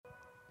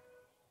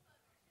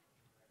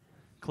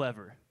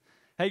clever.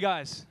 Hey,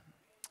 guys,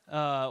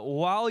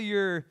 while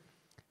you're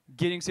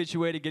getting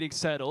situated, getting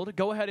settled,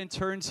 go ahead and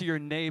turn to your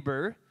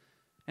neighbor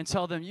and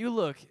tell them, you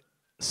look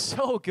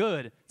so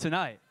good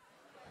tonight.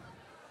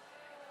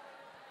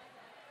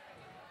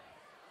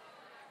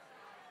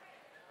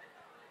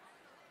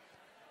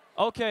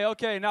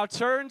 Okay, now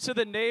turn to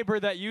the neighbor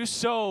that you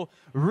so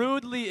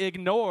rudely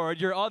ignored,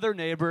 your other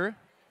neighbor,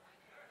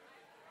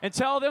 and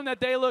tell them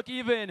that they look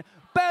even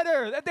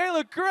better, that they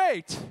look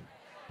great.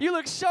 You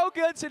look so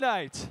good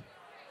tonight.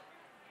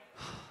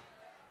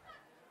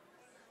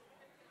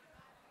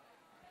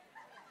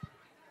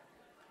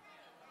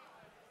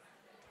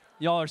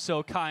 Y'all are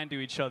so kind to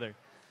each other.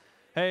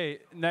 Hey,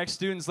 next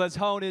students, let's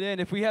hone it in.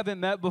 If we haven't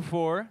met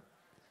before,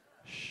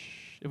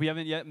 if we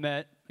haven't yet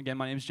met, again,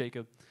 my name is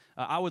Jacob.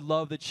 I would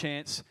love the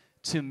chance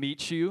to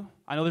meet you.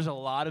 I know there's a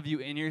lot of you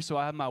in here, so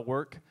I have my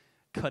work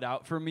cut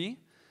out for me.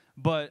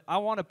 But I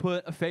want to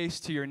put a face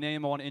to your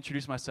name. I want to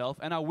introduce myself.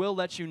 And I will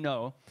let you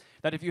know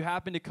that if you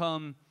happen to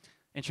come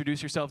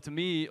introduce yourself to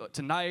me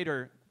tonight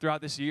or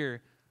throughout this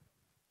year,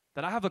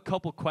 that I have a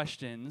couple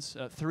questions,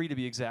 3 to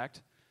be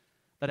exact,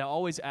 that I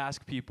always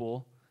ask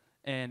people.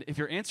 And if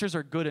your answers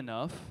are good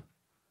enough,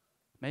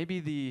 maybe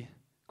the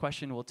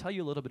question will tell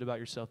you a little bit about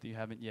yourself that you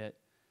haven't yet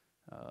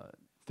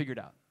figured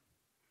out.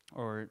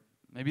 Or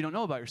maybe you don't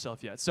know about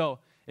yourself yet. So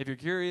if you're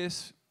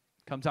curious,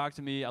 come talk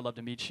to me. I'd love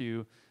to meet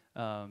you.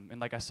 And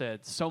like I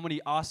said, so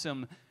many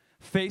awesome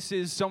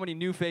faces, so many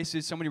new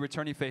faces, so many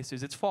returning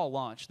faces. It's fall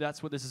launch.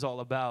 That's what this is all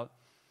about.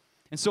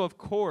 And so, of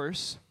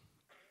course,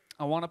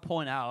 I want to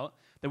point out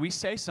that we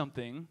say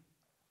something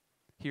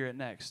here at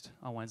Next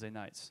on Wednesday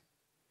nights.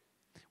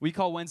 We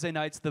call Wednesday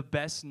nights the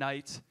best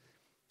night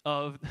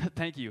of,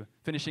 thank you,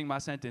 finishing my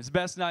sentence,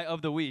 best night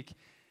of the week.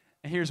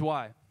 And here's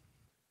why.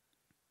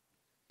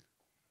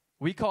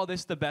 We call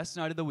this the best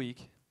night of the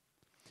week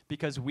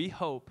because we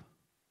hope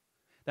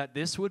that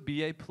this would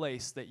be a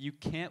place that you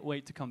can't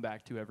wait to come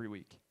back to every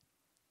week.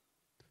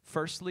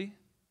 Firstly,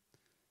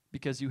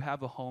 because you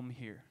have a home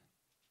here.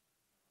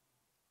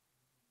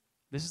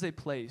 This is a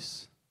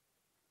place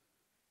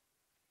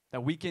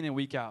that week in and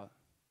week out,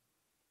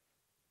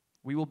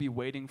 we will be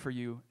waiting for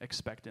you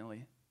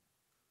expectantly.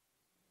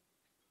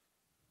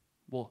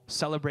 We'll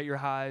celebrate your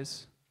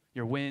highs,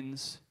 your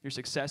wins, your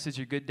successes,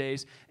 your good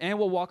days, and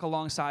we'll walk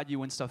alongside you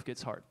when stuff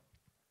gets hard.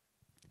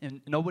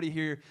 And nobody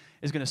here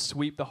is going to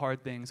sweep the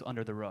hard things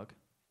under the rug.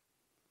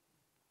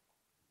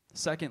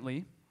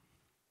 Secondly,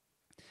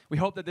 we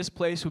hope that this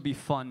place would be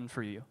fun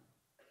for you,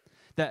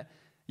 that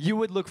you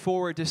would look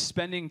forward to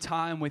spending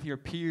time with your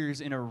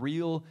peers in a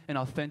real and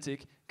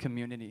authentic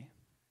community.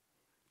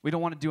 We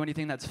don't want to do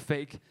anything that's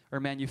fake or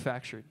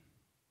manufactured.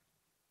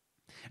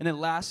 And then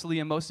lastly,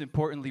 and most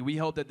importantly, we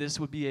hope that this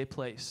would be a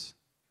place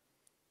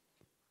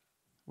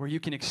where you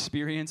can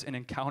experience and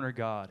encounter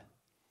God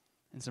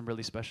in some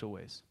really special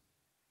ways.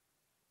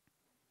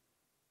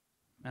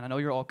 And I know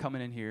you're all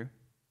coming in here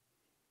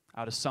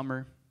out of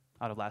summer,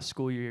 out of last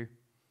school year,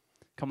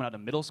 coming out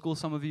of middle school,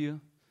 some of you,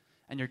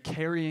 and you're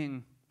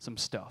carrying some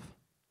stuff.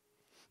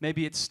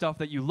 Maybe it's stuff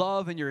that you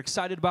love and you're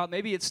excited about.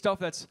 Maybe it's stuff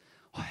that's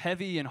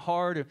heavy and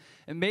hard.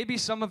 And maybe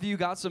some of you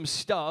got some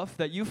stuff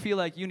that you feel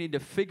like you need to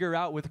figure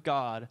out with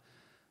God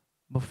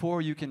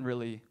before you can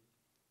really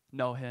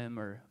know Him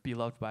or be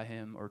loved by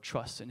Him or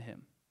trust in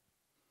Him.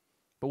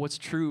 But what's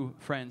true,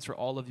 friends, for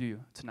all of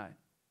you tonight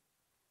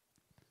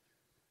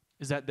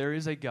is that there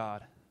is a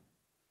God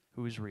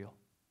who is real.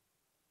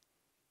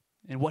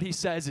 And what He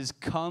says is,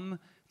 come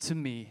to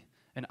me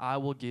and I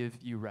will give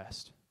you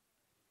rest.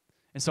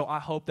 And so I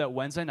hope that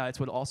Wednesday nights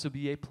would also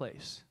be a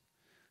place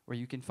where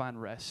you can find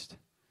rest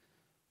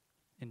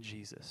in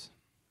Jesus.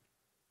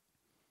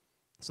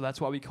 So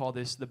that's why we call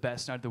this the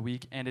best night of the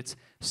week, and it's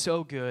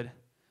so good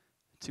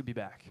to be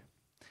back.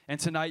 And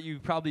tonight you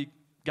probably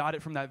got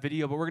it from that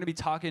video, but we're going to be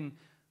talking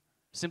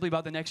simply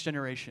about the next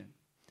generation.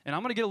 And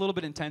I'm going to get a little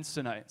bit intense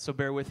tonight, so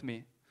bear with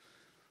me.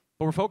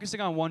 But we're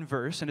focusing on one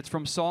verse, and it's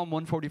from Psalm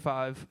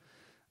 145.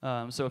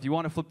 So if you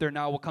want to flip there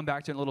now, we'll come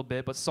back to it in a little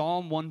bit. But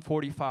Psalm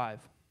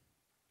 145.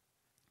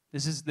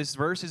 This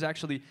verse is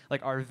actually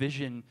like our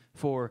vision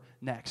for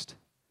next.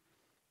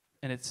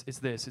 And it's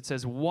this. It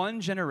says, one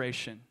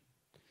generation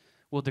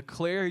will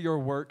declare your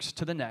works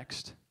to the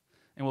next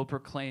and will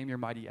proclaim your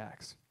mighty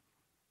acts.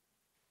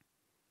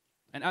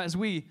 And as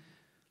we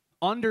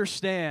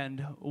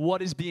understand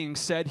what is being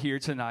said here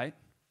tonight,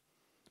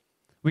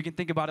 we can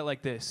think about it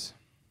like this.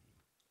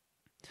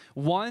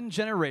 One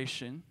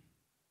generation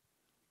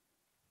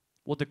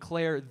will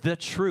declare the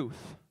truth,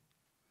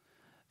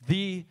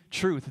 the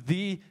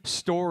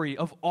story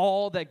of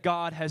all that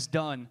God has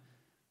done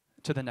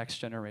to the next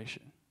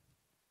generation.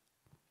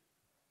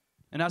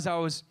 And as I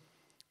was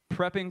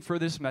prepping for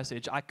this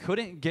message, I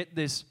couldn't get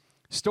this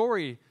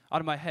story out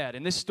of my head.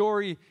 And this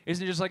story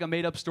isn't just like a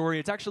made-up story.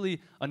 It's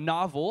actually a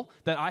novel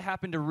that I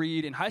happened to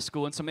read in high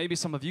school, and so maybe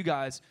some of you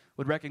guys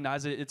would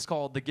recognize it. It's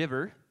called The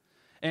Giver.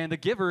 And The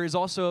Giver is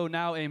also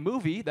now a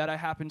movie that I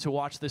happened to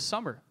watch this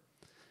summer.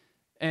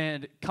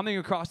 And coming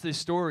across this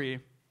story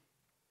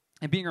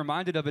and being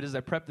reminded of it as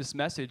I prepped this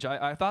message,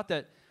 I thought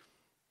that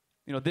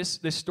this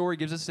story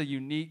gives us a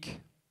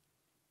unique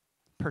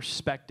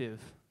perspective.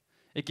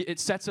 It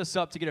sets us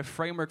up to get a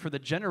framework for the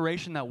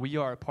generation that we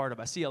are a part of.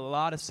 I see a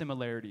lot of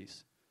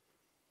similarities.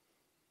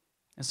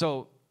 And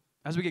so,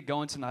 as we get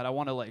going tonight, I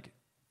want to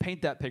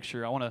paint that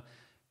picture. I want to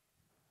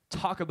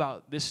talk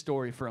about this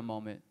story for a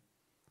moment.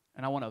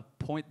 And I want to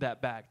point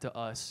that back to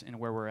us and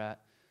where we're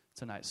at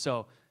tonight.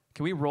 So,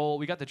 can we roll?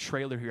 We got the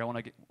trailer here. I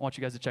want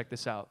you guys to check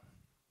this out.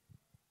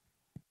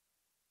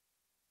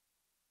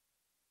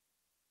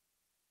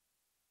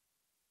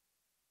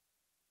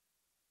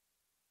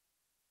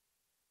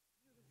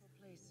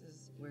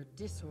 Places where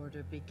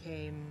disorder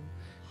became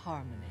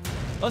harmony.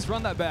 Let's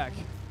run that back.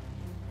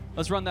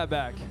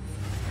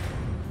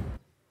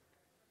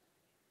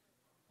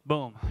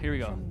 Boom. Here we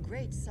go. From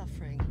great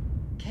suffering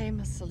came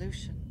a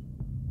solution.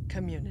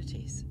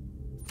 Communities.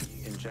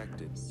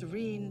 Injected.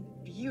 Serene,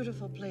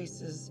 beautiful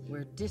places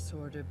where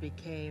disorder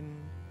became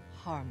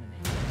harmony.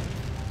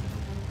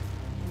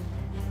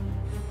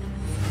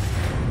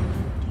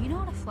 Do you know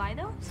how to fly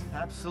those?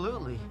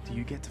 Absolutely. Do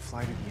you get to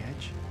fly to the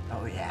edge?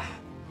 Oh, yeah.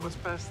 What's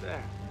past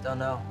there? Don't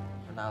know.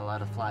 We're not allowed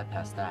to fly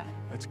past that.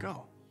 Let's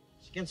go.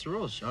 It's against the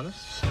rules,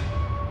 Jonas.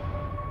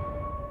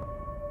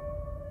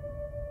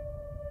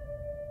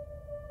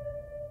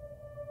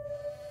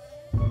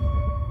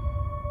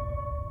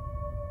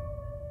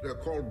 They're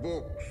called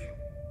books.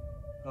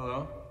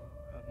 Hello?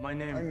 My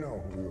name... I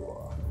know who you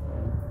are.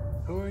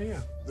 Who are you?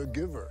 The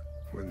giver.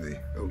 When the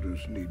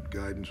elders need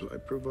guidance, I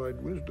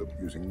provide wisdom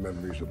using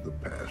memories of the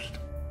past.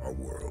 Our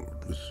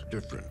world was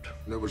different.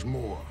 There was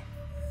more.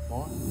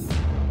 More?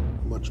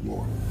 Much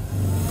more.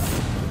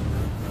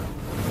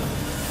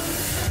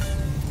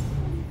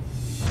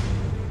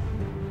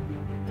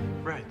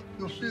 Right.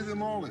 You'll see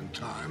them all in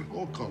time.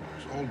 All colors,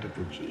 all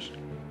differences.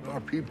 Our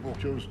people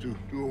chose to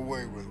do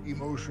away with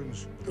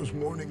emotions. Those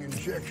morning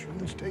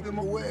injections take them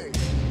away.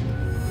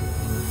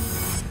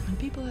 When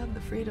people have the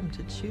freedom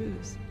to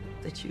choose,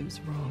 they choose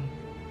wrong.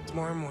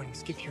 Tomorrow morning,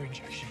 skip your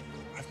injection.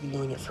 I've been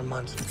doing it for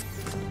months.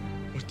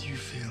 What do you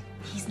feel?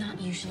 He's not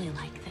usually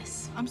like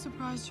this. I'm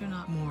surprised you're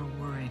not more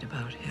worried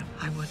about him.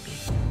 I would be.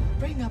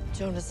 Bring up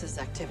Jonas's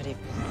activity.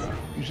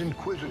 He's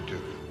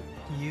inquisitive.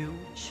 You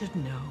should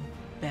know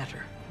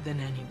better than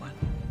anyone.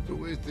 The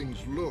way things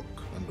look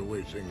and the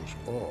way things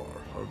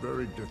are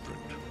very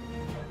different.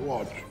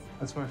 Watch.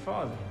 That's my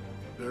father.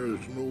 There is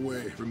no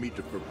way for me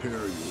to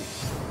prepare you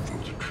for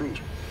the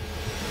truth.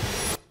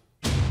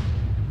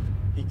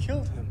 He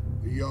killed him.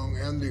 The young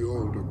and the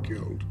old are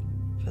killed.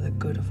 For the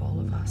good of all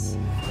of us.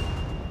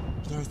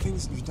 There are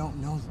things you don't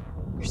know.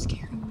 You're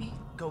scaring me.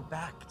 Go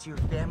back to your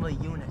family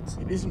units.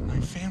 It isn't my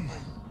family,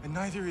 and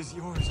neither is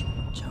yours.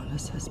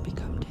 Jonas has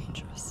become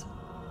dangerous.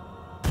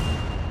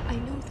 I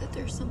know that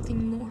there's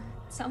something more.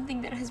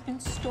 Something that has been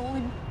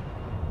stolen.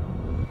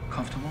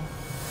 Comfortable?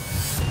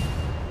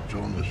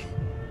 Jonas,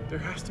 There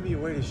has to be a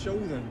way to show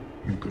them.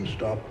 you can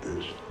stop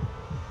this.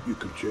 You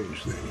can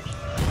change things.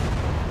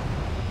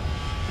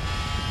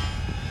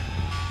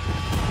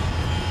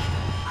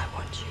 I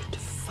want you to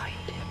find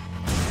him.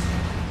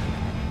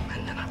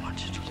 And then I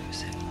want you to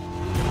lose him.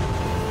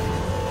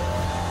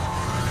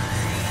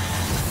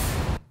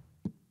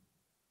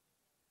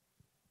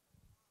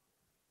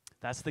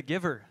 That's The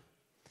Giver.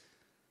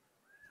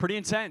 Pretty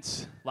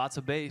intense. Lots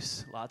of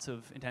bass, lots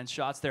of intense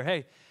shots there.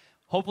 Hey,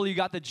 hopefully you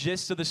got the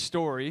gist of the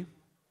story,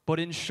 but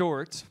in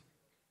short,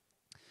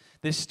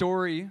 this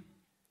story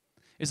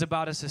is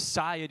about a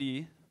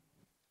society.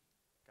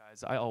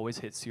 Guys, I always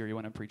hit Siri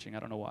when I'm preaching. I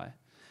don't know why.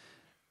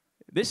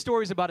 This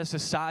story is about a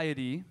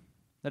society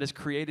that has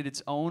created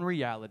its own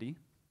reality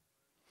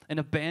and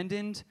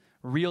abandoned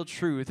real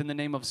truth in the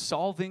name of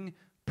solving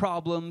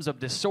problems of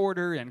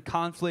disorder and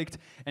conflict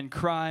and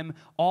crime,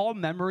 all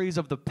memories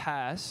of the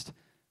past.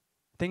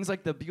 Things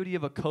like the beauty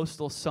of a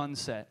coastal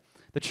sunset,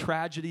 the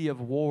tragedy of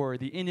war,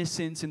 the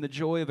innocence and the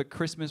joy of a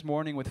Christmas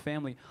morning with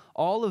family,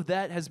 all of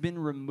that has been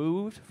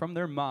removed from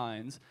their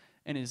minds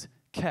and is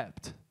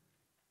kept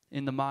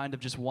in the mind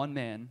of just one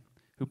man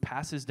who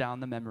passes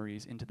down the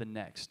memories into the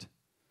next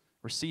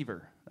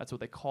receiver. That's what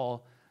they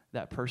call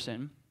that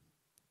person.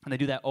 And they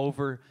do that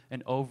over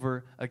and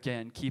over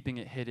again, keeping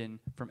it hidden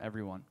from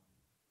everyone.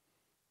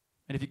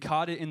 And if you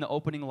caught it in the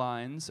opening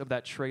lines of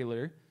that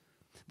trailer,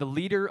 the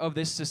leader of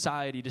this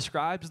society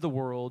describes the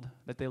world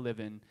that they live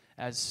in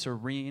as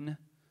serene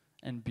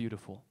and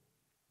beautiful.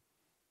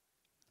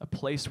 A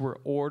place where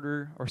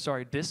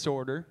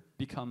disorder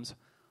becomes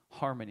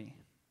harmony.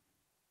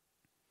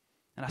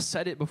 And I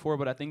said it before,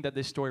 but I think that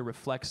this story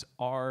reflects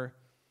our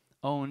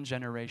own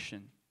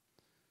generation.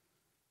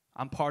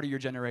 I'm part of your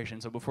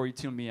generation, so before you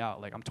tune me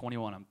out, I'm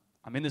 21,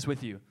 I'm in this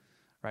with you,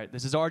 right?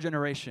 This is our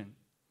generation.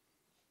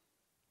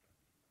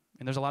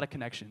 And there's a lot of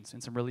connections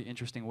in some really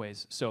interesting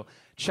ways. So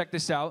check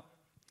this out,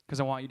 because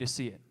I want you to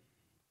see it.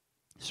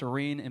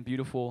 Serene and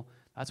beautiful,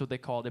 that's what they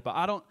called it. But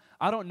I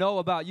don't know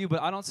about you,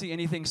 but I don't see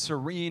anything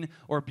serene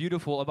or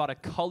beautiful about a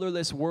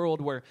colorless world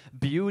where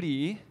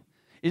beauty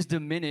is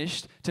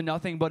diminished to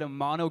nothing but a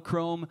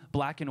monochrome,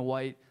 black and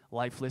white,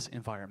 lifeless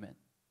environment.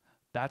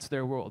 That's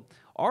their world.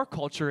 Our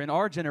culture and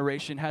our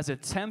generation has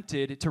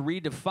attempted to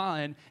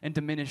redefine and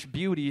diminish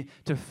beauty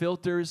to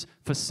filters,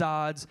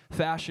 facades,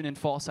 fashion, and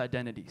false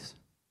identities.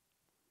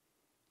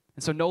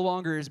 And so no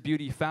longer is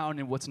beauty found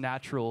in what's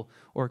natural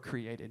or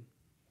created.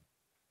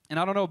 And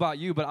I don't know about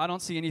you, but I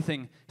don't see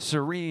anything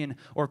serene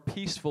or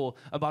peaceful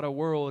about a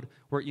world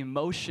where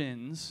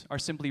emotions are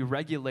simply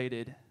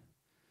regulated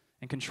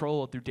and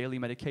controlled through daily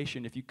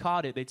medication. If you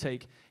caught it, they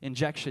take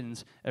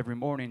injections every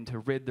morning to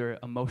rid their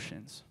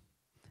emotions.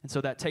 And so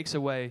that takes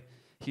away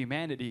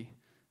humanity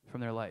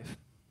from their life.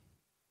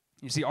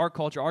 You see, our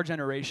culture, our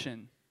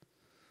generation,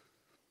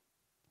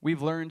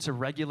 we've learned to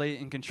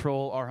regulate and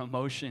control our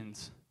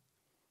emotions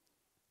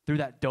through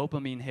that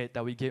dopamine hit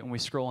that we get when we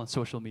scroll on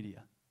social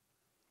media.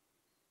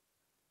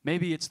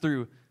 Maybe it's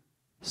through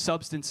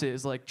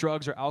substances like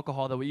drugs or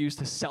alcohol that we use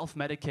to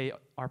self-medicate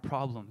our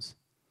problems.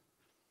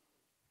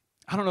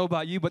 I don't know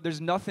about you, but there's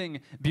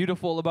nothing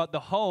beautiful about the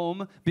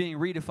home being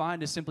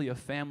redefined as simply a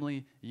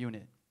family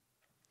unit.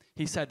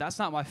 He said, that's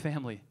not my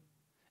family,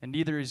 and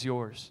neither is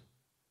yours.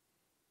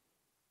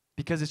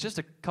 Because it's just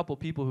a couple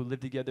people who live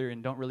together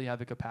and don't really have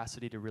the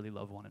capacity to really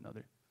love one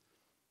another.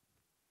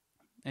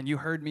 And you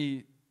heard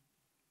me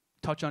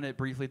touch on it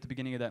briefly at the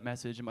beginning of that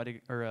message,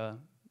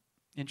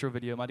 intro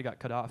video, it might have got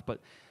cut off,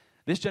 but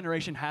this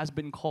generation has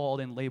been called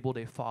and labeled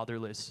a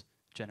fatherless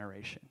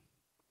generation,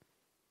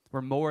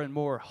 where more and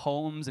more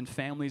homes and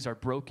families are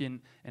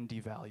broken and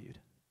devalued.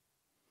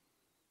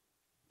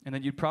 And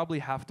then you'd probably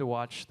have to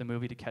watch the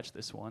movie to catch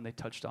this one. They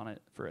touched on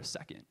it for a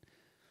second.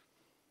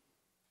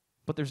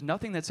 But there's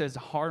nothing that says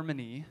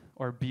harmony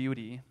or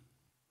beauty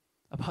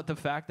about the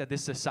fact that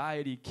this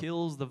society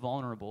kills the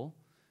vulnerable,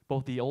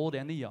 both the old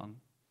and the young,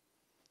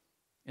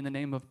 in the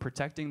name of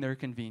protecting their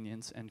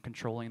convenience and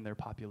controlling their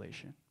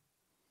population.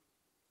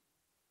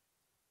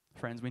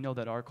 Friends, we know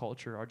that our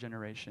culture, our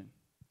generation,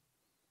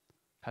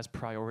 has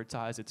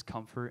prioritized its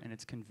comfort and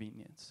its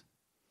convenience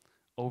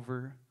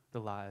over the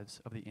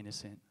lives of the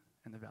innocent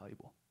and the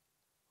valuable.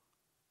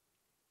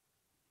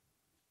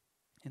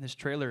 In this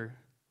trailer,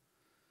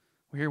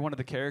 we hear one of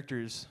the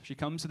characters, she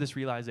comes to this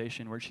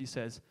realization where she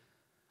says,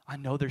 I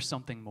know there's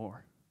something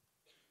more.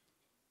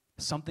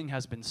 Something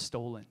has been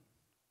stolen.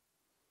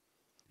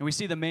 And we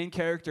see the main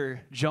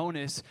character,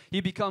 Jonas,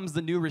 he becomes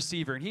the new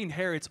receiver, and he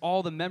inherits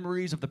all the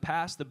memories of the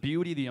past, the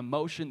beauty, the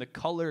emotion, the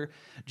color,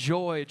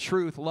 joy,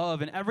 truth,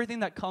 love, and everything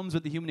that comes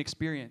with the human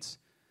experience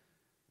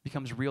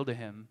becomes real to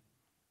him.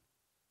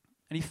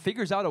 And he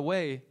figures out a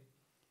way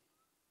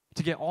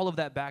to get all of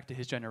that back to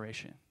his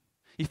generation.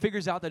 He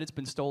figures out that it's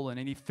been stolen,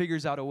 and he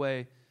figures out a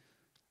way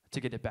to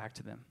get it back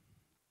to them.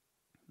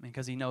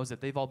 Because he knows that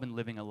they've all been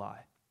living a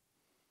lie.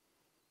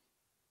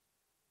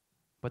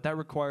 But that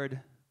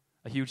required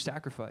a huge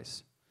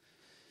sacrifice.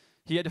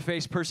 He had to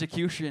face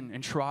persecution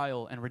and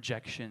trial and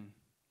rejection.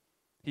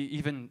 He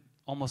even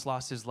almost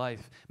lost his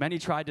life. Many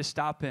tried to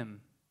stop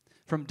him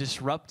from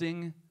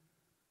disrupting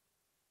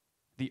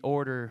the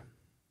order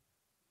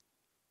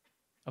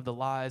of the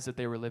lies that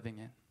they were living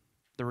in,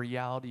 the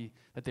reality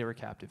that they were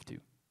captive to.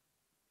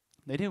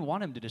 They didn't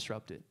want him to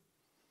disrupt it.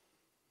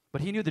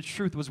 But he knew the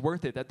truth was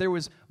worth it, that there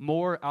was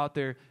more out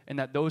there, and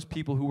that those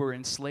people who were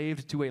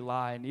enslaved to a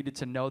lie needed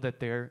to know that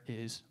there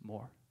is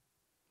more.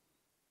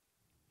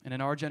 And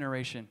in our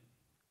generation,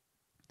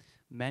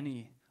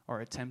 many are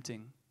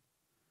attempting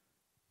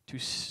to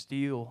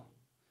steal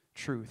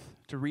truth,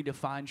 to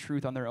redefine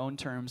truth on their own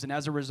terms. And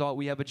as a result,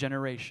 we have a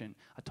generation.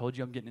 I told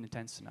you I'm getting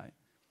intense tonight.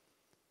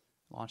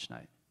 Launch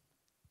night.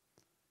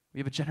 We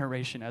have a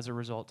generation as a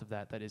result of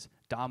that is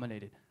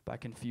dominated by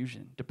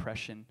confusion,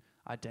 depression,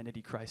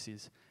 identity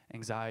crises,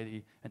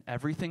 anxiety, and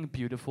everything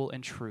beautiful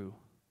and true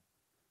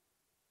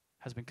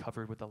has been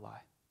covered with a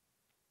lie.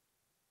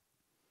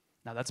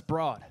 Now that's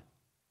broad.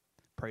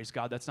 Praise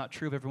God, that's not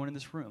true of everyone in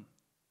this room.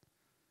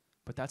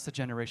 But that's the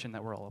generation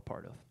that we're all a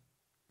part of.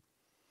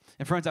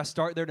 And friends, I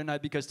start there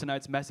tonight because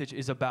tonight's message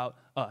is about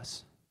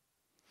us.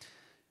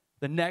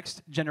 The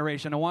next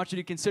generation. I want you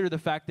to consider the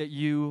fact that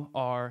you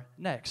are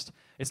next.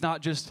 It's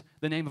not just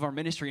the name of our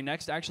ministry.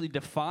 Next actually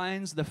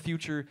defines the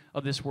future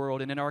of this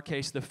world, and in our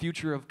case, the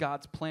future of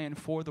God's plan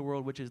for the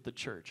world, which is the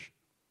church.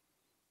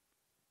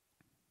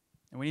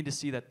 And we need to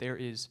see that there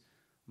is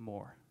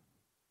more.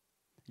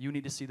 You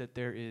need to see that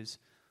there is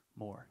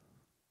more.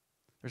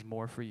 There's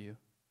more for you.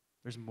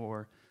 There's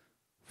more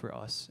for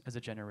us as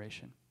a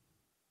generation.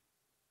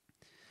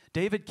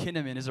 David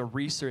Kinnaman is a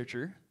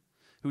researcher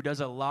who does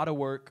a lot of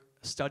work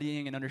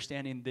studying and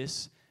understanding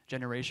this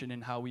generation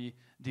and how we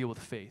deal with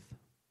faith.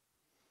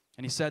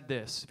 And he said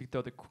this, if you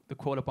throw the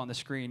quote up on the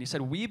screen, he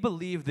said, "We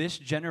believe this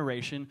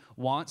generation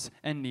wants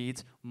and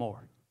needs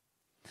more.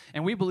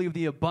 And we believe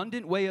the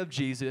abundant way of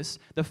Jesus,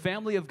 the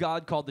family of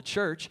God called the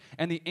church,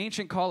 and the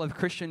ancient call of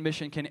Christian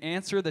mission can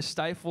answer the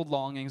stifled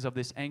longings of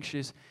this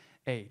anxious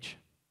age."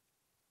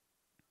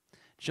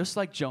 Just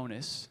like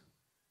Jonas,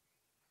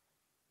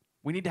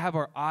 we need to have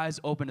our eyes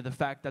open to the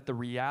fact that the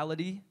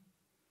reality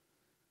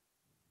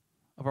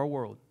of our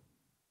world,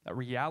 that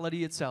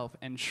reality itself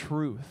and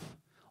truth,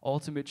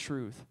 ultimate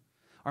truth,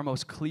 are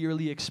most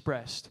clearly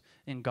expressed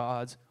in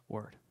God's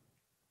word.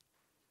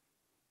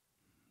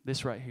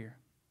 this right here.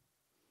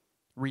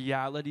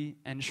 Reality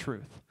and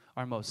truth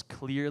are most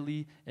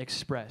clearly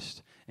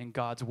expressed in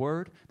God's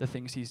word, the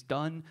things he's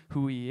done,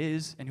 who he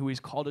is, and who he's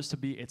called us to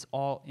be. It's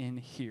all in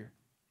here.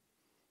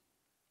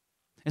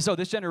 And so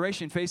this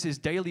generation faces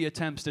daily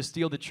attempts to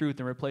steal the truth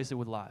and replace it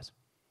with lies.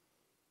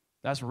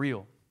 That's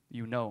real,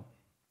 you know.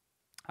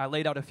 I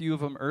laid out a few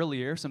of them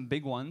earlier, some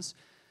big ones.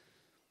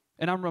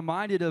 And I'm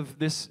reminded of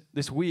this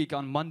week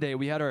on Monday,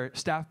 we had our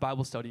staff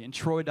Bible study, and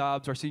Troy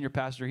Dobbs, our senior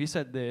pastor, he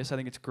said this, I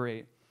think it's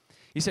great.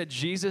 He said,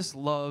 Jesus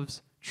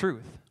loves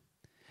truth.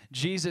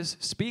 Jesus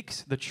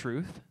speaks the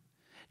truth.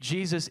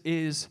 Jesus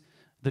is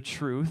the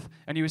truth.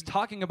 And he was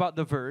talking about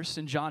the verse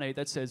in John 8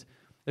 that says,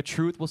 the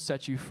truth will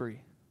set you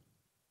free.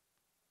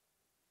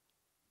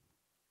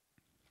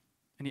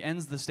 And he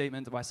ends the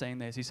statement by saying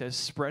this. He says,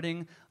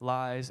 spreading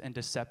lies and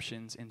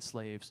deceptions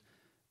enslaves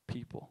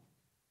people.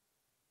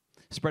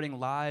 Spreading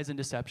lies and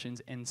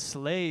deceptions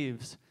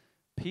enslaves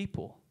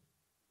people.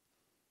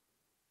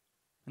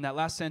 In that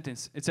last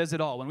sentence, it says it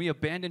all. When we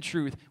abandon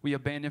truth, we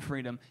abandon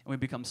freedom, and we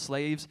become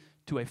slaves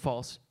to a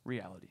false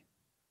reality.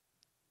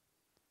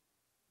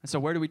 And so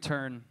where do we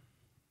turn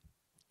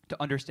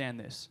to understand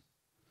this?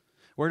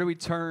 Where do we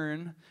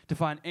turn to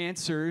find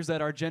answers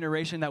that our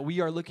generation, that we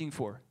are looking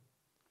for?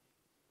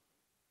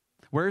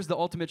 Where is the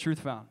ultimate truth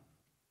found?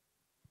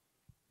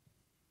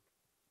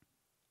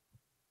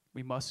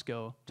 We must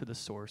go to the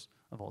source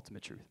of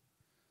ultimate truth,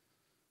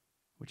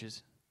 which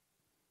is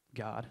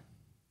God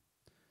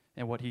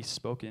and what he's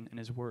spoken in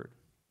his word.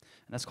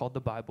 And that's called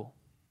the Bible.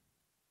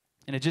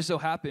 And it just so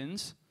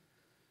happens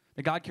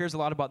that God cares a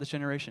lot about this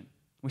generation.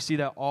 We see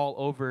that all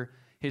over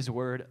his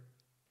word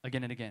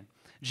again and again.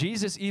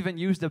 Jesus even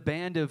used a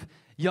band of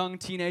young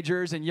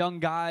teenagers and young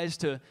guys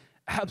to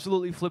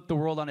absolutely flip the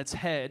world on its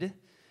head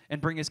and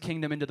bring his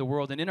kingdom into the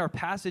world. And in our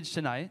passage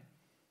tonight,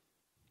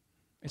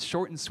 it's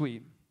short and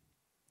sweet,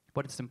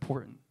 but it's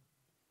important.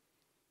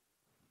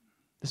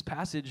 This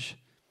passage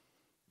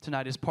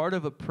tonight is part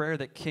of a prayer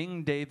that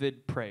King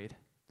David prayed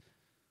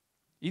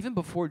even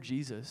before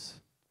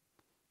Jesus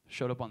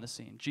showed up on the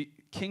scene.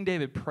 King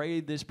David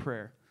prayed this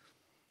prayer.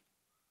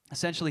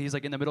 Essentially, he's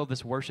like in the middle of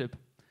this worship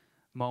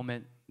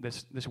moment,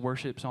 this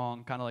worship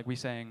song, kind of like we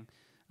sang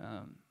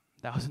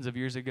thousands of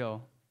years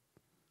ago.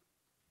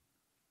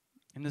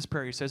 In this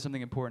prayer, he says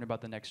something important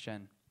about the next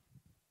gen.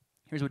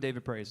 Here's what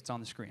David prays. It's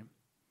on the screen.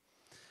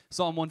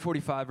 Psalm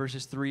 145,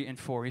 verses 3 and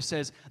 4. He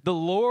says, the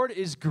Lord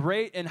is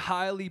great and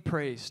highly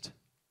praised.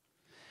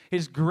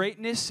 His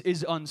greatness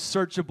is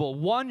unsearchable.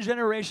 One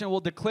generation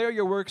will declare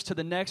your works to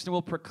the next and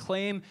will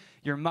proclaim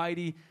your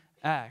mighty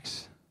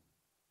acts.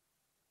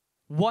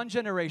 One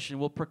generation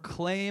will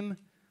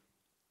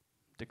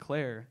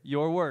declare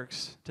your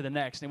works to the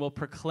next and will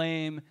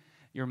proclaim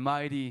your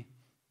mighty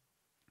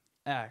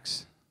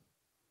acts.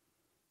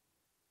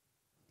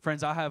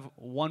 Friends, I have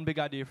one big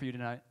idea for you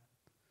tonight.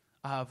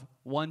 I have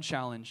one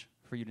challenge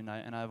for you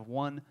tonight, and I have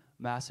one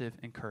massive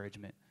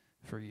encouragement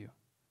for you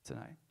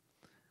tonight.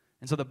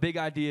 And so the big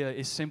idea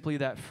is simply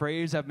that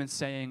phrase I've been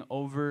saying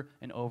over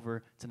and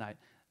over tonight.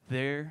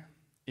 There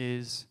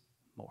is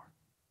more.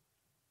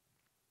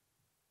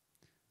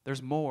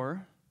 There's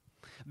more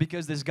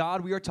because this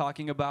God we are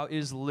talking about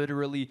is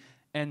literally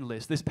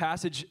endless. This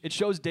passage, it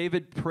shows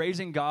David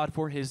praising God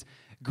for his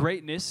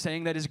greatness,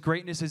 saying that his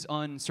greatness is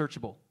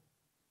unsearchable.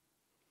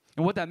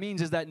 And what that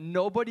means is that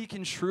nobody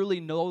can truly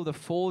know the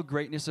full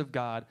greatness of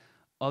God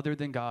other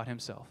than God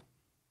himself.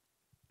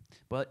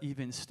 But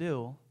even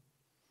still,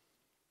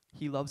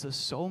 he loves us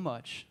so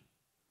much,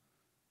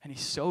 and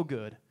he's so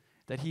good,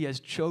 that he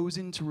has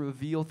chosen to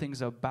reveal things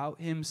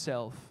about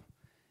himself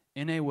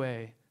in a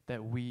way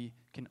that we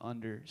can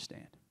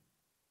understand.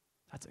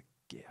 That's a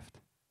gift.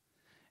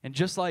 And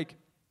just like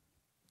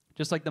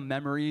the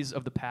memories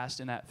of the past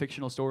in that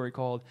fictional story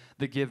called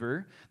The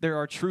Giver, there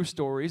are true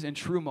stories and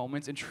true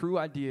moments and true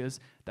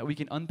ideas that we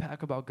can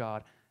unpack about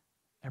God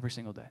every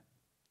single day.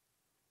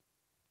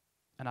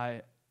 And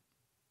I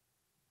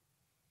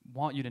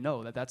want you to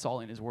know that that's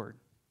all in his word.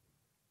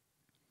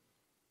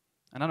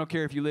 And I don't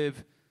care if you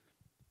live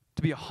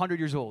to be 100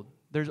 years old,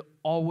 there's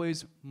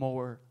always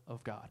more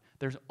of God.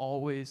 There's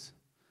always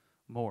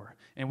more.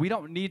 And we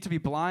don't need to be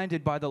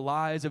blinded by the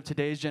lies of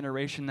today's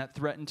generation that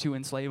threaten to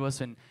enslave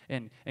us and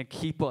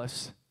keep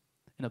us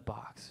in a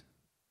box.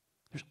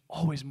 There's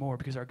always more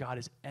because our God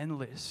is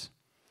endless.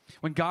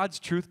 When God's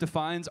truth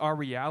defines our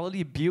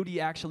reality, beauty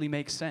actually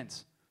makes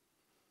sense.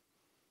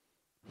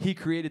 He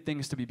created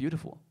things to be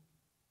beautiful.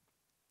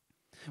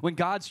 When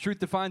God's truth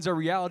defines our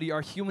reality,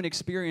 our human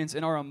experience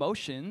and our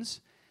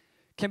emotions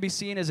can be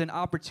seen as an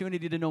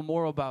opportunity to know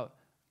more about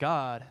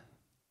God,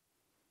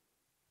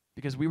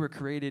 because we were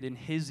created in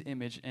his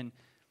image, and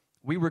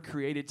we were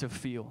created to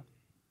feel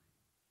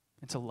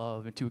and to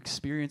love and to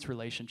experience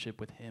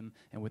relationship with him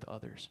and with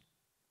others.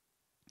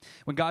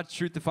 When God's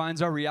truth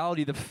defines our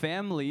reality, the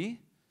family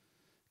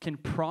can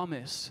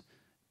promise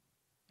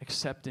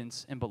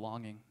acceptance and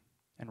belonging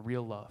and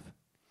real love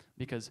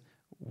because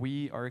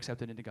we are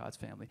accepted into God's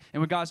family.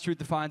 And when God's truth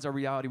defines our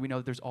reality, we know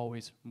that there's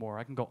always more.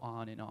 I can go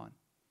on and on.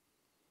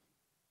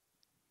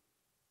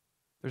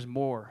 There's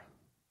more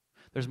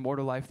there's more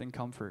to life than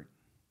comfort.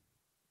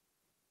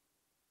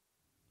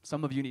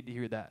 Some of you need to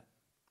hear that.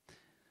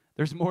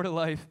 There's more to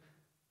life.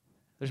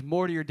 There's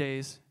more to your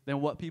days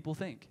than what people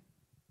think.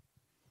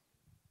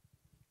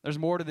 There's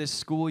more to this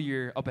school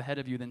year up ahead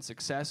of you than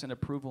success and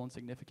approval and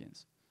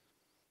significance.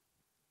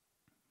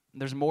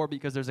 There's more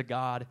because there's a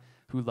God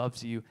who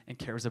loves you and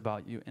cares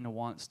about you and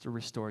wants to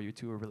restore you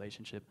to a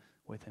relationship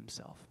with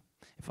himself.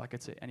 If I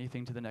could say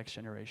anything to the next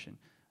generation,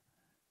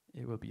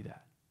 it would be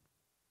that.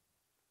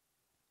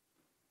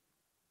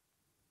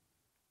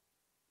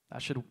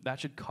 That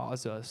should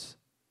cause us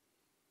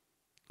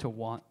to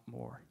want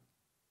more.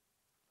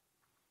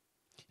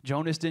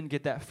 Jonas didn't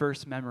get that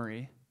first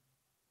memory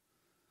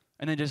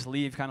and then just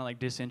leave kind of like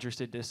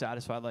disinterested,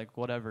 dissatisfied, like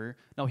whatever.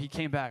 No, he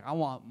came back. I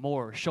want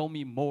more. Show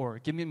me more.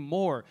 Give me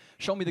more.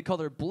 Show me the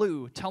color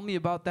blue. Tell me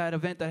about that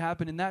event that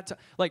happened in that time.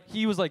 Like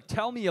he was like,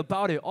 tell me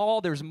about it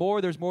all. There's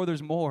more, there's more,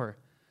 there's more.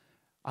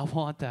 I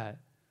want that.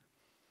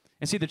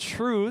 And see, the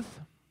truth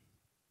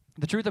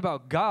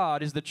about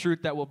God is the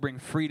truth that will bring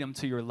freedom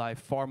to your life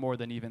far more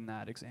than even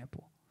that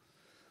example.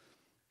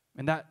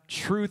 And that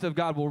truth of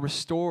God will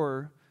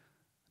restore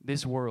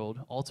this world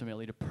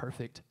ultimately to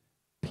perfect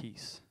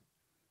peace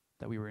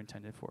that we were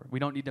intended for. We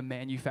don't need to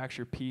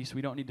manufacture peace.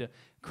 We don't need to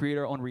create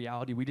our own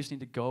reality. We just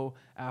need to go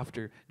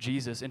after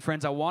Jesus. And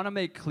friends, I want to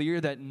make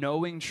clear that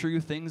knowing true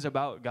things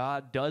about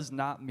God does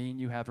not mean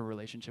you have a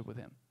relationship with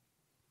him.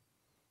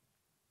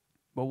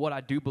 But what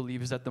I do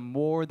believe is that the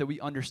more that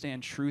we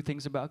understand true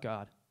things about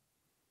God,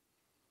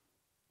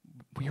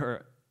 we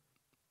are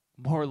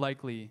more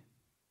likely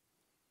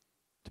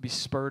to be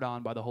spurred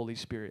on by the Holy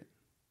Spirit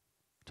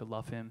to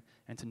love him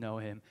and to know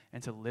him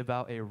and to live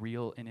out a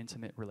real and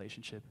intimate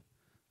relationship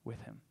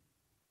with him.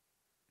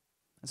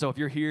 And so if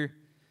you're here,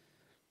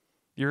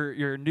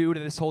 you're new to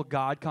this whole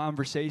God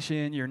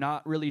conversation, you're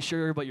not really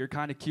sure, but you're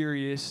kind of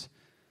curious,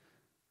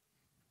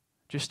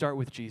 just start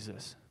with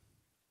Jesus.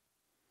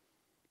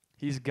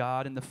 He's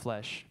God in the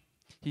flesh.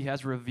 He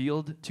has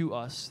revealed to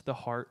us the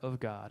heart of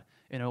God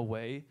in a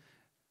way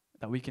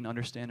that we can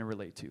understand and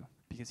relate to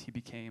because he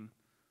became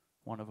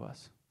one of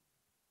us.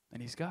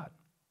 And he's God.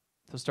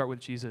 So start with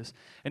Jesus.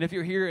 And if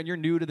you're here and you're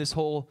new to this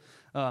whole,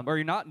 or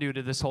you're not new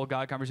to this whole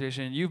God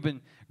conversation, and you've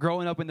been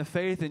growing up in the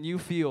faith and you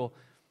feel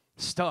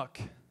stuck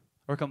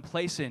or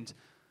complacent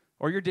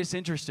or you're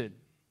disinterested,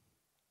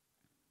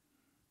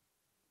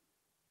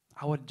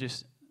 I would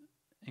just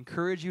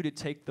encourage you to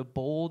take the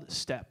bold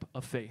step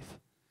of faith,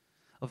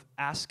 of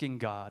asking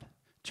God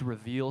to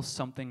reveal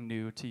something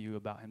new to you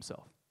about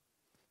himself.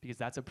 Because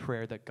that's a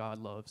prayer that God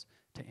loves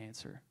to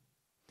answer.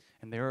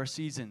 And there are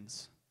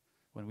seasons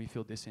when we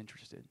feel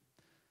disinterested.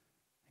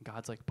 And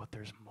God's like, but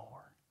there's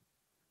more.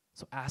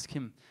 So ask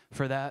him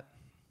for that.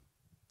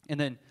 And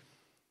then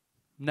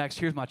next,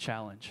 here's my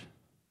challenge.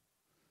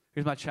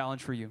 Here's my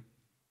challenge for you.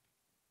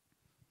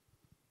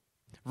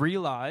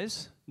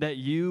 Realize that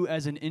you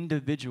as an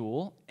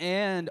individual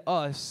and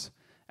us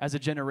as a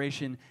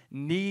generation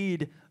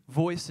need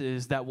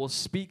voices that will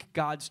speak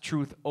God's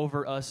truth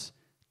over us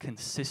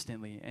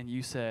consistently. And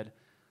you said,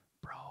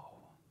 bro,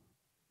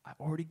 I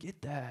already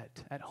get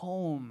that at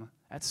home,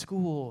 at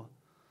school.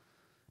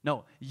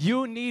 No,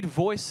 you need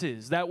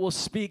voices that will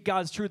speak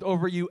God's truth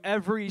over you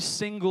every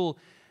single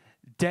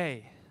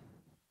day.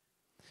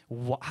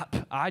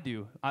 I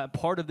do. I'm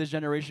part of this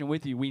generation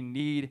with you. We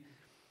need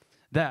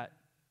that.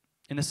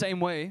 In the same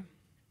way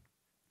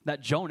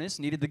that Jonas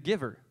needed the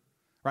giver,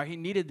 right? He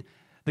needed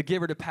the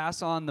giver to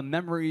pass on the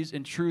memories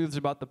and truths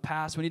about the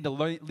past. We need to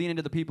lean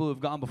into the people who have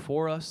gone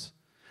before us,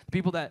 the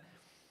people that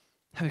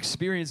have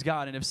experienced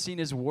God and have seen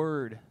his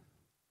word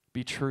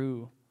be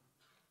true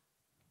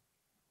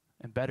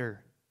and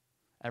better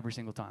every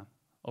single time,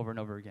 over and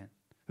over again,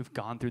 who've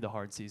gone through the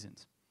hard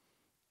seasons.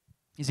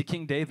 You see,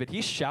 King David,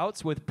 he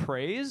shouts with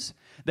praise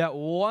that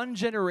one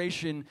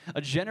generation,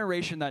 a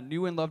generation that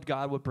knew and loved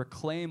God, would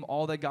proclaim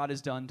all that God has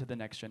done to the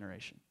next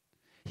generation.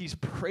 He's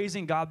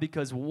praising God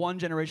because one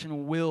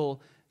generation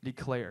will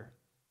declare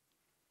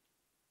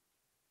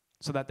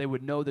so that they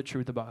would know the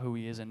truth about who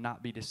he is and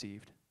not be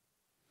deceived,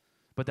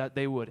 but that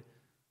they would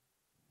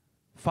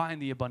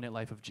find the abundant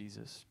life of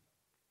Jesus.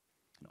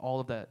 And all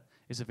of that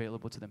is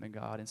available to them in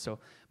God. And so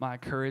my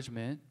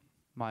encouragement,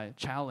 my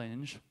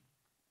challenge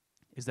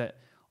is that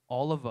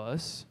all of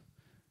us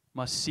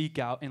must seek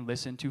out and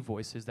listen to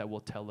voices that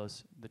will tell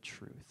us the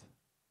truth.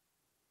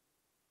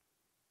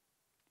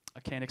 I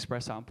can't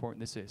express how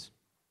important this is.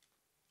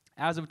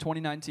 As of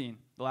 2019,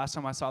 the last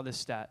time I saw this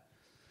stat,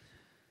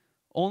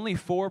 only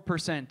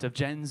 4% of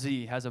Gen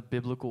Z has a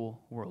biblical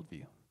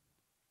worldview.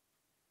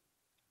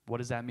 What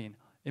does that mean?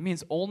 It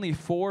means only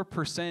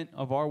 4%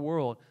 of our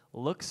world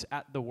looks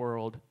at the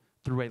world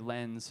through a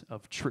lens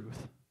of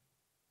truth.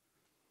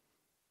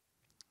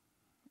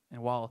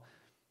 And while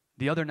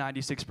the other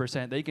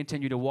 96%, they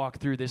continue to walk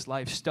through this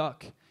life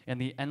stuck in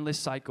the endless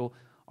cycle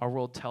our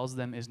world tells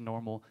them is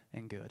normal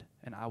and good.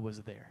 And I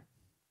was there.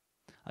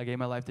 I gave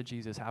my life to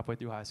Jesus halfway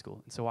through high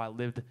school. And so I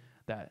lived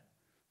that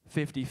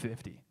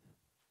 50-50.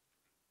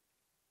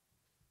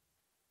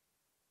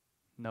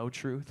 No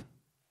truth,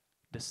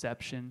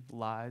 deception,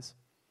 lies,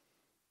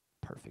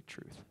 perfect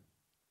truth,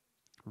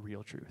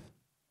 real truth.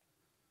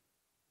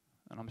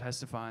 And I'm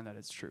testifying that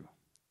it's true.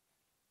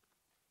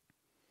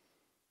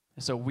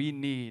 And so we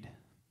need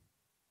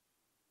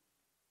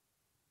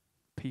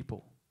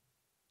people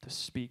to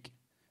speak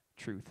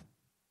truth.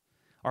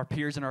 Our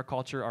peers in our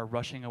culture are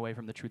rushing away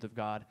from the truth of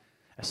God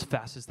as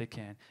fast as they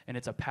can, and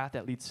it's a path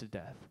that leads to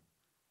death.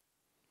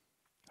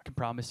 I can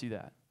promise you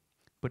that.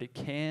 But it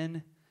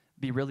can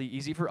be really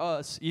easy for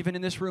us, even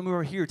in this room who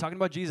are here talking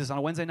about Jesus on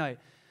a Wednesday night,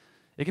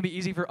 it can be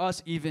easy for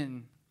us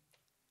even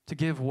to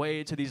give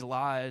way to these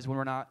lies when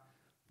we're not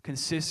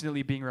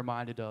consistently being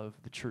reminded of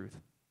the truth.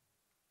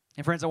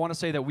 And friends, I want to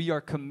say that we are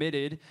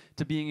committed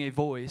to being a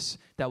voice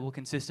that will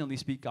consistently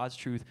speak God's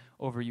truth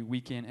over you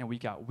week in and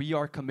week out. We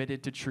are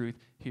committed to truth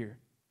here.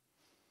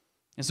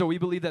 And so we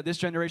believe that this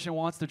generation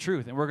wants the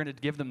truth, and we're going to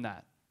give them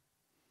that.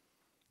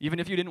 Even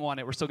if you didn't want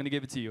it, we're still going to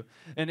give it to you.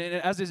 And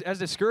as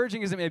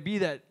discouraging as it may be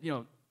that,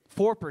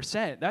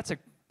 4%, that's a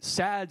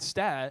sad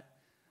stat.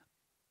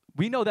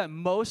 We know that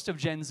most of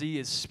Gen Z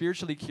is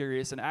spiritually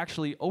curious, and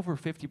actually over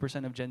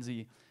 50% of Gen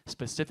Z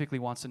specifically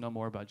wants to know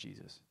more about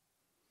Jesus.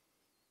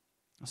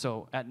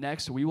 So at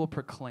Next, we will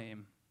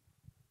proclaim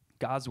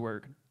God's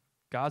word,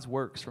 God's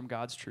works from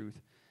God's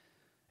truth.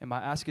 And my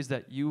ask is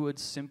that you would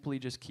simply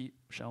just keep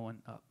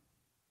showing up.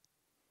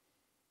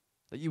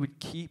 That you would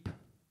keep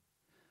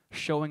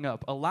showing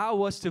up.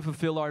 Allow us to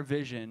fulfill our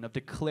vision of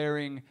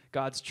declaring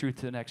God's truth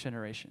to the next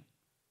generation.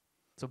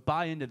 So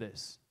buy into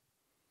this.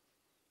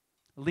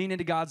 Lean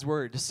into God's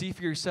word to see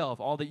for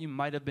yourself all that you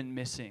might have been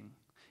missing.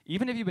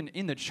 Even if you've been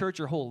in the church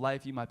your whole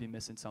life, you might be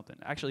missing something.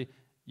 Actually,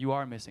 you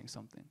are missing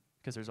something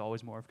because there's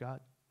always more of God.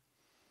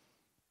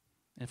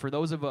 And for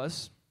those of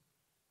us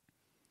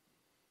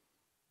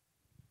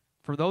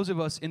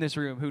in this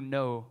room who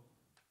know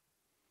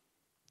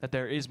that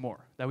there is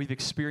more, that we've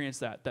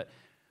experienced that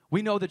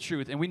we know the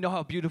truth and we know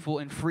how beautiful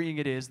and freeing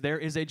it is, there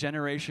is a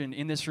generation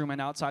in this room and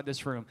outside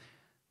this room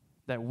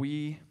that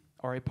we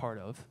are a part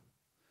of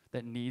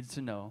that needs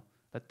to know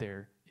that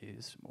there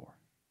is more,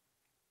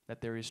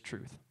 that there is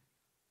truth.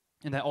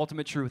 And that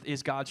ultimate truth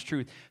is God's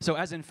truth. So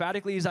as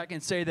emphatically as I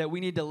can say that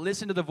we need to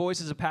listen to the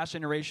voices of past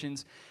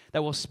generations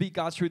that will speak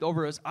God's truth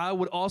over us, I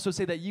would also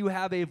say that you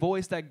have a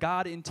voice that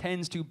God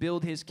intends to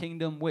build his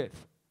kingdom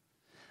with.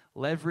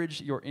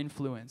 Leverage your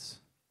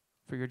influence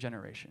for your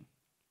generation.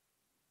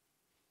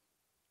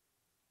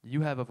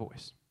 You have a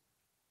voice.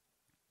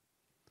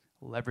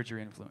 Leverage your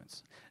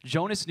influence.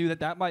 Jonas knew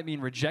that might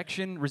mean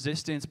rejection,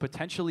 resistance,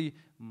 potentially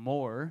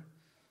more,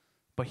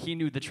 but he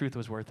knew the truth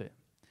was worth it.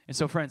 And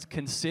so friends,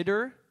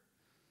 consider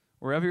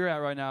wherever you're at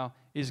right now,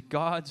 is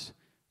God's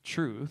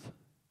truth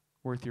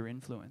worth your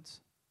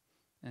influence?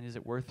 And is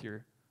it worth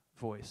your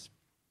voice?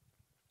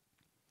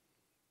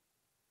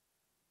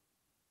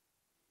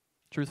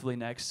 Truthfully,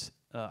 next,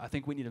 I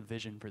think we need a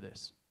vision for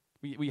this.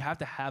 We have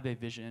to have a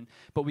vision,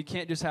 but we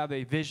can't just have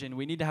a vision.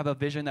 We need to have a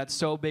vision that's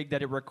so big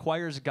that it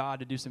requires God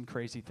to do some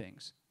crazy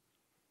things.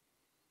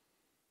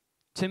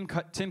 Tim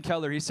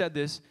Keller, he said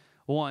this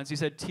once. He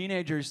said,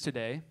 teenagers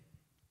today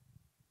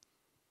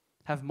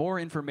have more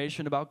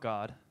information about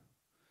God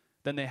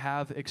than they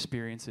have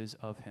experiences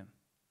of him.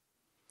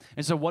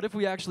 And so what if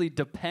we actually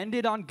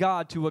depended on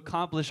God to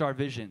accomplish our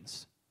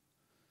visions?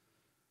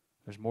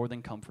 There's more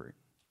than comfort,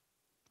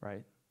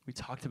 right? We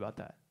talked about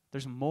that.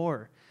 There's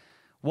more.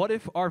 What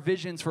if our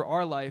visions for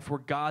our life were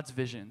God's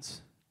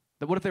visions?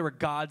 What if they were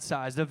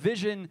God-sized? A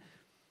vision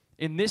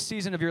in this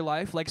season of your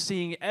life, like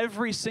seeing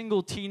every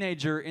single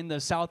teenager in the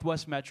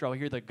Southwest Metro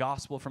hear the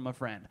gospel from a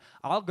friend.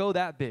 I'll go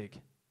that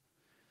big.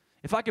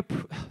 If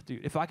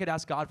I could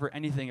ask God for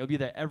anything, it would be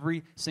that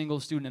every single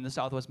student in the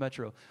Southwest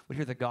Metro would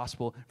hear the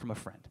gospel from a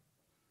friend.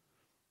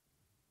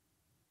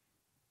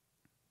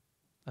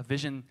 A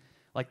vision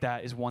like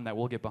that is one that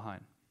we'll get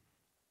behind.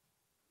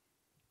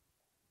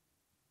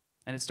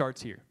 And it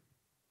starts here.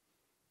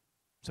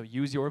 So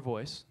use your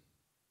voice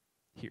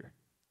here.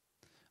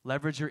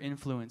 Leverage your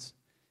influence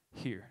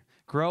here.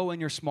 Grow in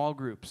your small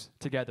groups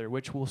together,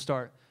 which will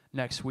start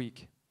next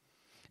week.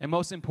 And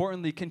most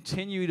importantly,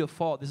 continue to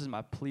fall. This is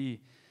my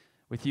plea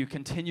with you.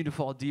 Continue to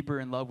fall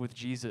deeper in love with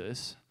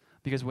Jesus,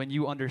 because when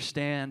you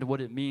understand what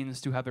it means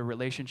to have a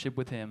relationship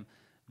with him,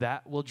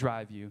 that will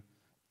drive you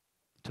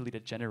to lead a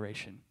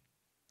generation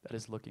that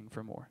is looking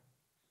for more.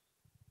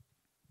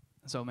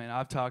 So, man,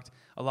 I've talked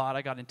a lot.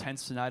 I got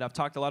intense tonight. I've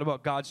talked a lot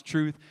about God's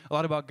truth, a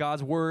lot about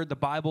God's word, the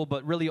Bible,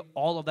 but really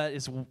all of that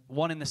is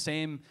one and the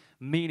same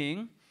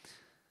meaning.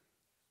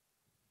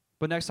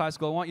 But next high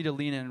school, I want you to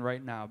lean in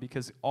right now,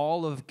 because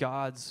all of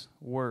God's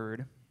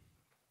word,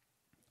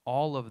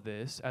 all of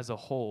this as a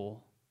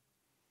whole,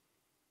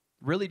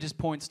 really just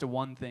points to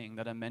one thing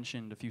that I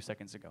mentioned a few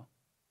seconds ago.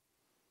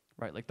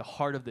 Right? Like the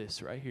heart of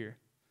this right here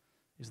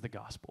is the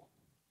gospel.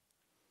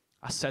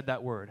 I said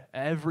that word.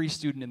 Every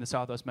student in the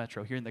Southwest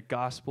Metro hearing the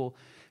gospel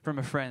from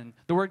a friend.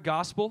 The word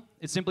gospel,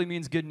 it simply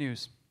means good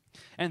news.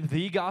 And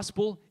the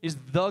gospel is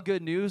the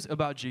good news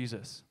about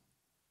Jesus.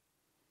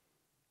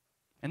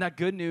 And that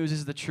good news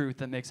is the truth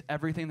that makes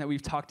everything that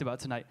we've talked about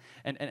tonight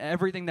and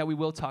everything that we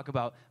will talk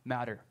about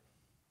matter.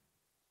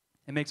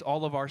 It makes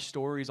all of our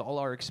stories, all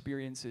our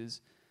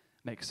experiences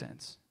make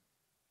sense.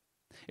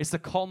 It's the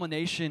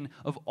culmination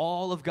of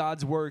all of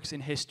God's works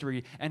in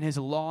history and his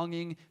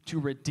longing to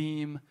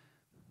redeem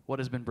what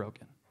has been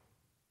broken.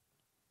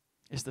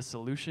 It's the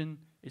solution,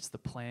 it's the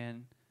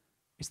plan,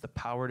 it's the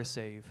power to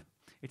save.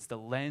 It's the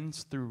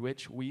lens through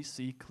which we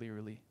see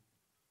clearly.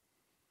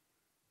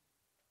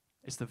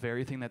 It's the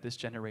very thing that this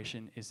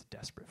generation is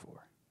desperate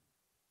for,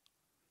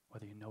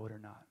 whether you know it or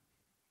not.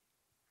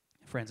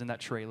 Friends, in that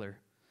trailer,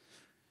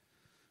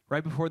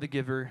 right before the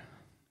giver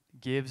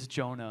gives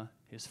Jonah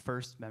his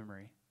first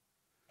memory,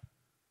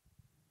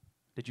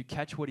 did you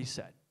catch what he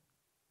said?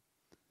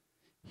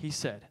 He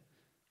said,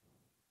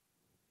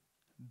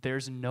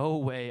 "There's no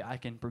way I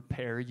can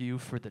prepare you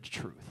for the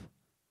truth."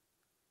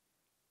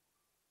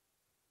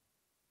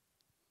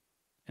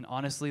 And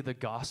honestly, the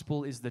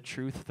gospel is the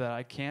truth that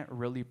I can't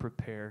really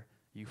prepare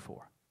you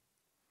for.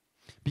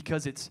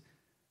 Because it's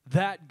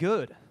that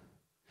good.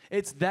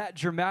 It's that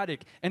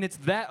dramatic. And it's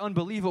that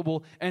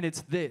unbelievable. And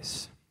it's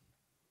this.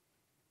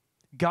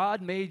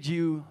 God made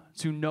you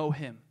to know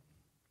him.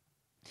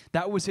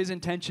 That was his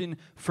intention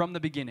from the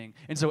beginning.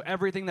 And so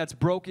everything that's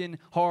broken,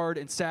 hard,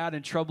 and sad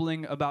and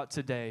troubling about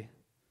today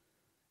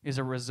is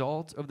a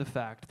result of the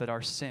fact that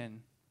our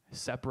sin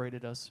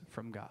separated us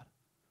from God.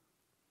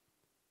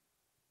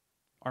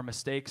 Our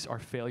mistakes, our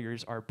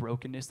failures, our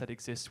brokenness that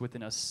exists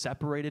within us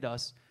separated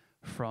us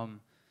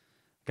from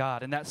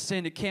God. And that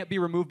sin, it can't be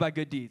removed by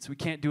good deeds. We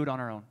can't do it on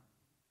our own.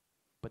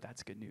 But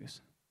that's good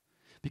news.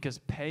 Because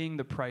paying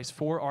the price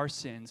for our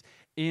sins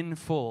in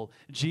full,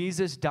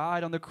 Jesus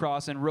died on the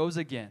cross and rose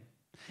again.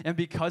 And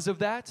because of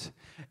that,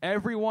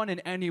 everyone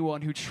and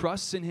anyone who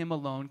trusts in him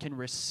alone can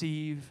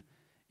receive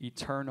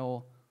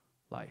eternal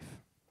life.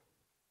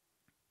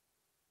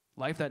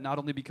 Life that not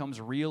only becomes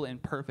real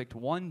and perfect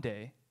one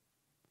day,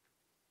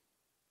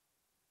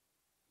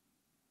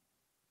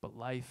 but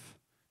life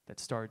that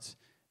starts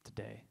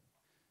today.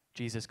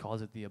 Jesus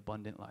calls it the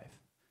abundant life,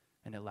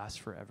 and it lasts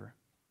forever.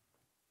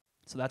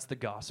 So that's the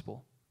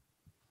gospel.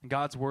 And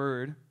God's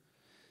word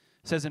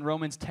says in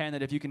Romans 10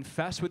 that if you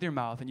confess with your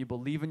mouth and you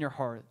believe in your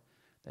heart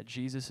that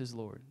Jesus is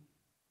Lord,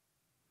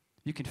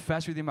 you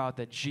confess with your mouth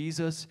that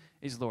Jesus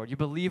is Lord, you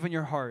believe in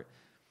your heart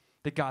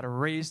that God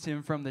raised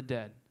him from the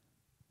dead,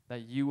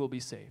 that you will be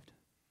saved.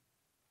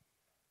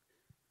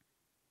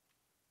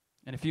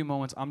 In a few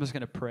moments, I'm just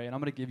going to pray, and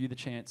I'm going to give you the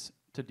chance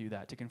to do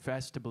that, to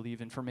confess, to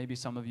believe, and for maybe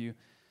some of you,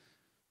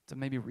 to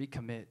maybe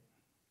recommit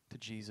to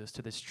Jesus,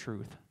 to this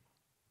truth.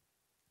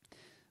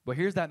 But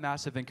here's that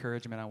massive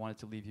encouragement I wanted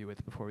to leave you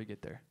with before we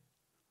get there.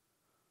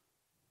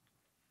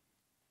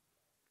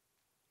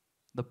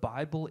 The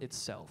Bible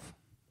itself,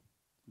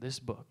 this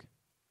book,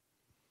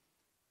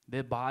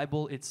 the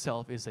Bible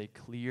itself is a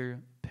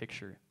clear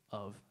picture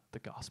of the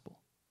gospel.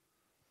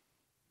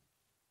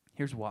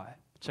 Here's why.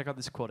 Check out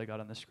this quote I got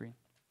on the screen.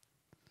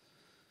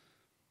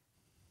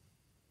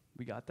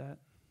 We got that?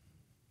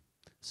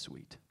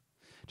 Sweet.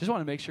 Just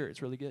want to make sure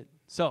it's really good.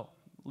 So,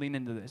 lean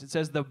into this. It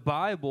says, the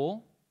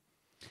Bible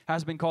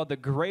has been called the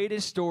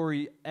greatest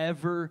story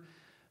ever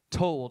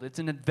told. It's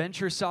an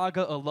adventure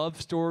saga, a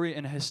love story,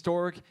 and a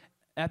historic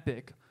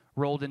epic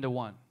rolled into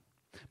one.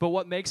 But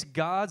what makes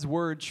God's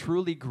word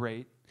truly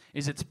great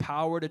is its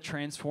power to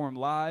transform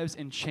lives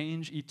and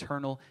change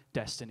eternal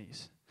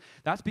destinies.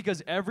 That's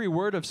because every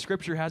word of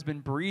Scripture has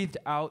been breathed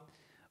out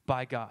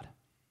by God.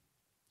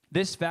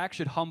 This fact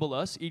should humble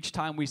us each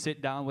time we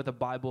sit down with a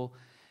Bible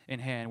in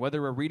hand.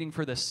 Whether we're reading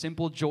for the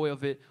simple joy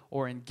of it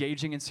or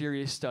engaging in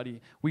serious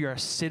study, we are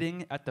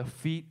sitting at the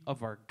feet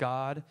of our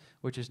God,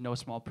 which is no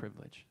small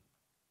privilege.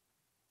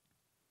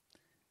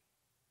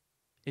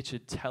 It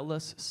should tell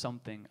us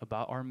something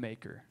about our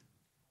Maker,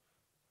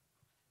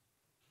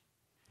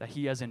 that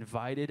he has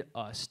invited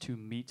us to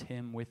meet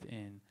him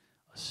within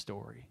a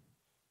story.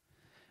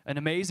 An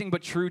amazing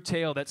but true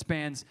tale that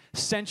spans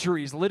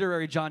centuries,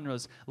 literary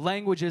genres,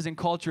 languages, and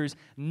cultures.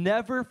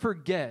 Never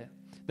forget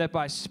that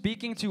by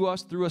speaking to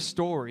us through a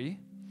story,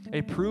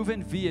 a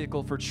proven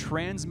vehicle for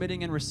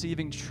transmitting and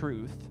receiving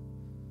truth,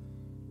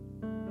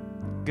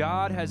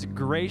 God has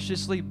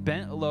graciously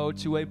bent low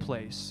to a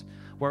place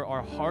where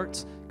our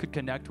hearts could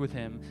connect with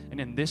him.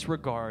 And in this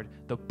regard,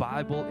 the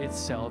Bible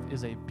itself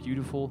is a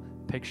beautiful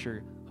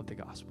picture of the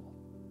gospel.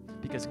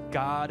 Because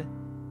God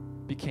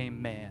became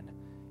man.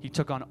 He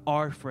took on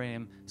our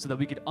frame so that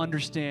we could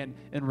understand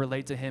and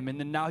relate to him. And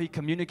then now he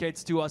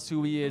communicates to us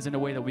who he is in a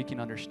way that we can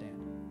understand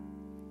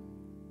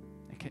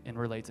and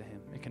relate to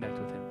him and connect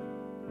with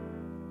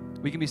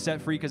him. We can be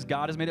set free because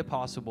God has made it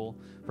possible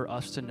for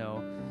us to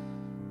know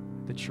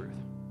the truth.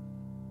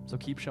 So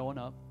keep showing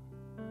up.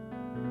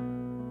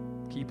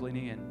 Keep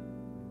leaning in.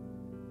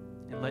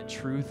 And let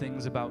true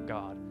things about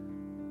God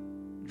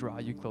draw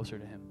you closer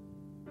to him.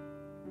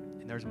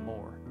 And there's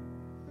more.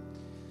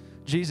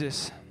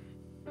 Jesus,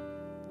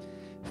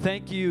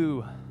 thank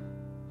you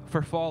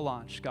for Fall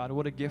Launch, God.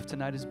 What a gift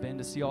tonight has been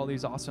to see all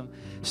these awesome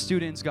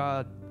students,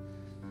 God.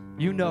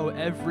 You know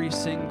every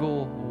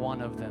single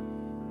one of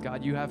them.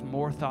 God, you have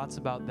more thoughts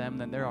about them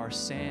than there are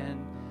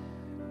sand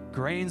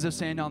grains of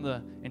sand on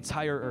the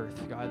entire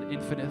earth, God,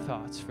 infinite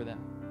thoughts for them.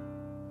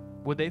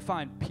 Would they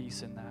find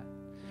peace in that?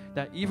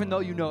 That even though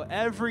you know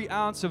every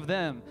ounce of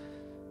them,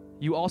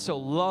 you also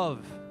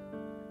love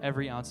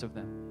every ounce of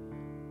them.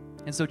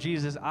 And so,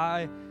 Jesus,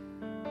 I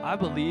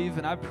believe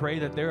and I pray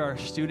that there are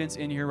students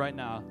in here right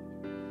now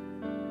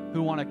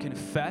who want to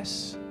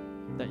confess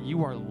that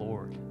you are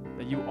Lord,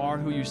 that you are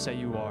who you say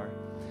you are,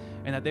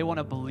 and that they want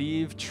to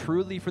believe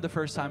truly for the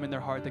first time in their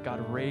heart that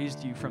God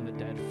raised you from the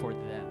dead for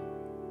them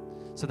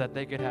so that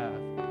they could have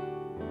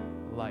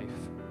life.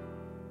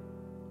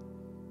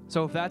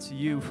 So if that's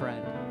you,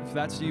 friend, if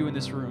that's you in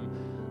this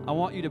room, I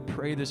want you to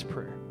pray this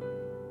prayer.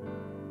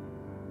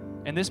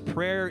 And this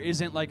prayer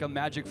isn't like a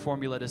magic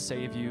formula to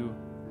save you.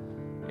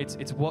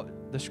 It's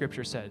what the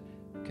scripture said.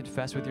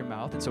 Confess with your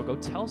mouth, and so go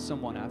tell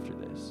someone after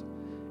this.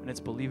 And it's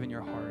believe in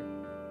your heart.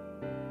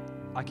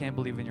 I can't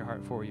believe in your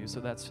heart for you, so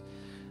that's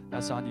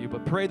on you.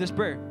 But pray this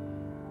prayer.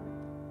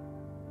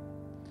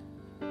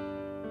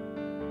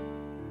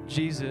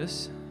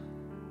 Jesus,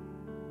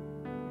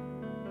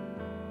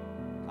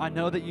 I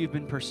know that you've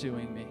been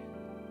pursuing me.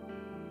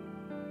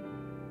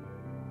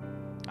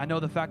 I know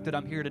the fact that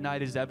I'm here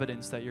tonight is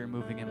evidence that you're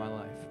moving in my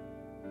life.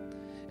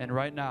 And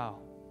right now,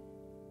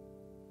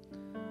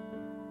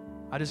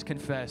 I just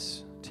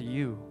confess to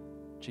you,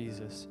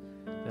 Jesus,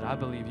 that I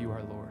believe you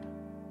are Lord.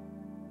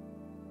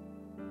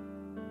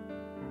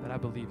 That I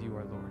believe you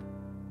are Lord.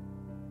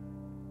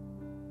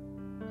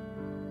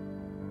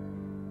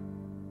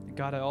 And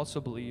God, I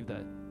also believe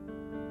that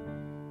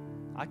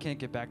I can't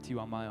get back to you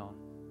on my own.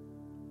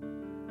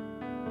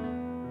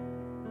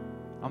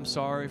 I'm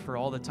sorry for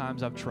all the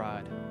times I've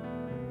tried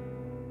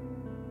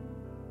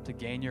to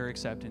gain your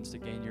acceptance, to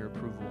gain your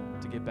approval,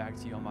 to get back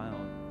to you on my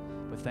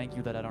own. But thank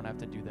you that I don't have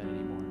to do that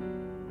anymore.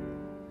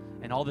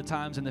 And all the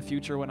times in the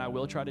future when I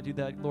will try to do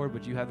that, Lord,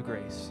 would you have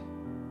grace?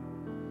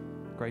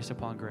 Grace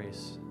upon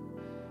grace.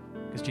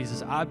 Because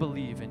Jesus, I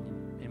believe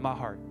in my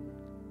heart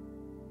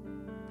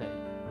that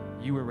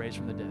you were raised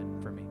from the dead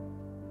for me.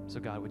 So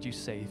God, would you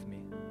save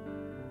me?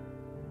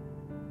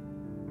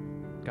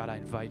 God, I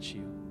invite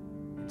you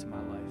into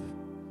my life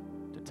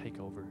to take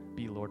over,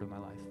 be Lord of my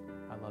life.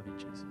 I love you,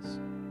 Jesus.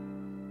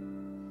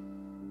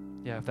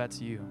 Yeah, if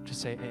that's you,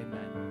 just say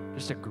amen.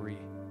 Just agree.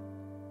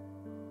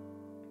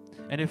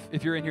 And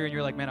if you're in here and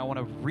you're like, man, I want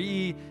to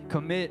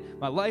recommit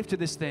my life to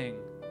this thing,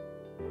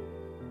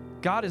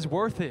 God is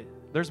worth it.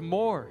 There's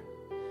more.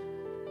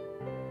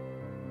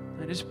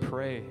 And just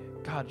pray.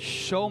 God,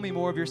 show me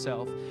more of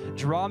yourself.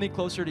 Draw me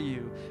closer to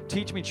you.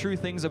 Teach me true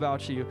things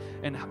about you.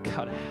 And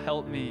God,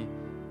 help me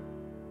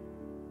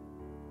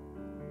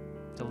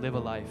to live a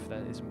life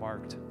that is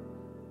marked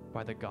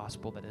by the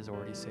gospel that has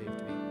already saved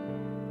me.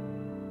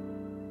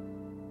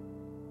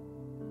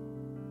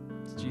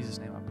 In Jesus'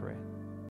 name I pray.